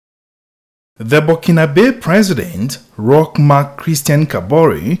The Burkina president, Roch Marc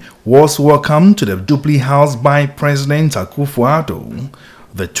Kabore, was welcomed to the Jubilee House by President Akufo-Addo.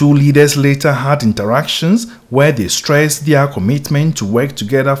 The two leaders later had interactions where they stressed their commitment to work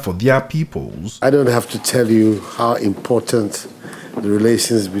together for their peoples. I don't have to tell you how important the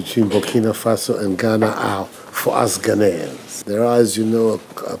relations between Burkina Faso and Ghana are for us Ghanaians. There are, as you know,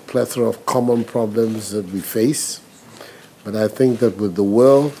 a plethora of common problems that we face, but I think that with the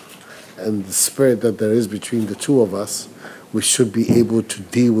world and the spirit that there is between the two of us, we should be able to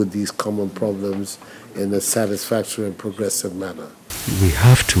deal with these common problems in a satisfactory and progressive manner. We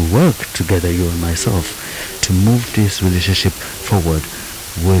have to work together, you and myself, to move this relationship forward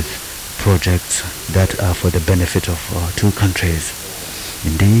with projects that are for the benefit of our two countries.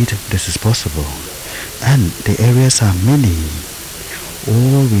 Indeed, this is possible. And the areas are many.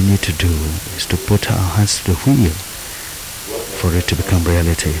 All we need to do is to put our hands to the wheel for it to become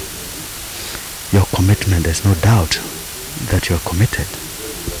reality. Your commitment, there's no doubt that you're committed.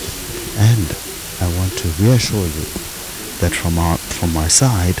 And I want to reassure you that from my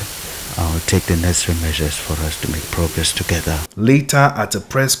side, I'll take the necessary measures for us to make progress together. Later at a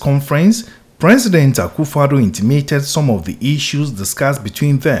press conference, President Akufo-Addo intimated some of the issues discussed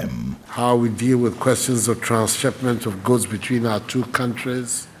between them. How we deal with questions of transshipment of goods between our two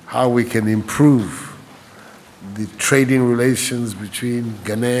countries, how we can improve the trading relations between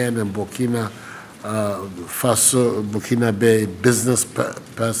Ghanaian and Burkina Faso, Burkina Bay business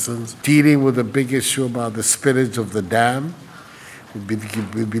persons, dealing with the big issue about the spillage of the dam.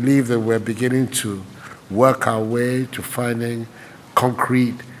 We believe that we're beginning to work our way to finding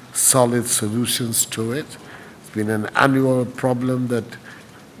concrete, solid solutions to it. It's been an annual problem that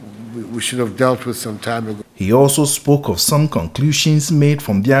we should have dealt with some time ago. He also spoke of some conclusions made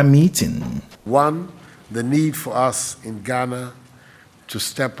from their meeting. One, the need for us in Ghana to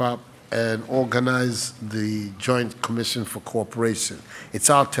step up and organize the Joint Commission for Cooperation. It's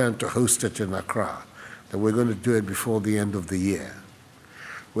our turn to host it in Accra, and we're going to do it before the end of the year.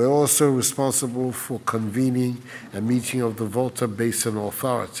 We're also responsible for convening a meeting of the Volta Basin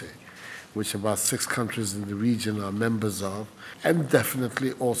Authority, which about 6 countries in the region are members of, and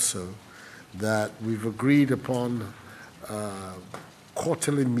definitely also that we've agreed upon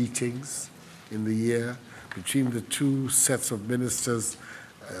quarterly meetings in the year between the two sets of ministers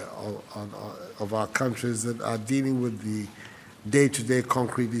of our countries that are dealing with the day-to-day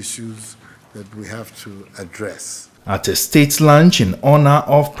concrete issues that we have to address. At a state lunch in honor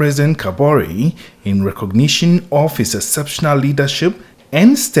of President Kabore, in recognition of his exceptional leadership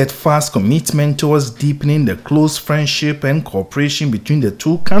and steadfast commitment towards deepening the close friendship and cooperation between the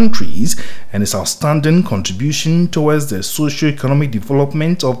two countries and his outstanding contribution towards the socio-economic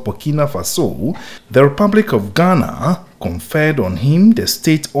development of Burkina Faso, the Republic of Ghana conferred on him the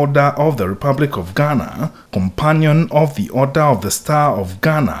State Order of the Republic of Ghana, Companion of the Order of the Star of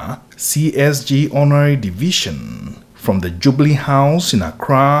Ghana, CSG Honorary Division. From the Jubilee House in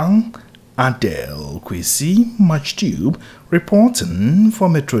Accra, Adele Kwesi MatchTube reporting for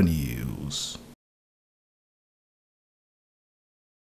Metro News.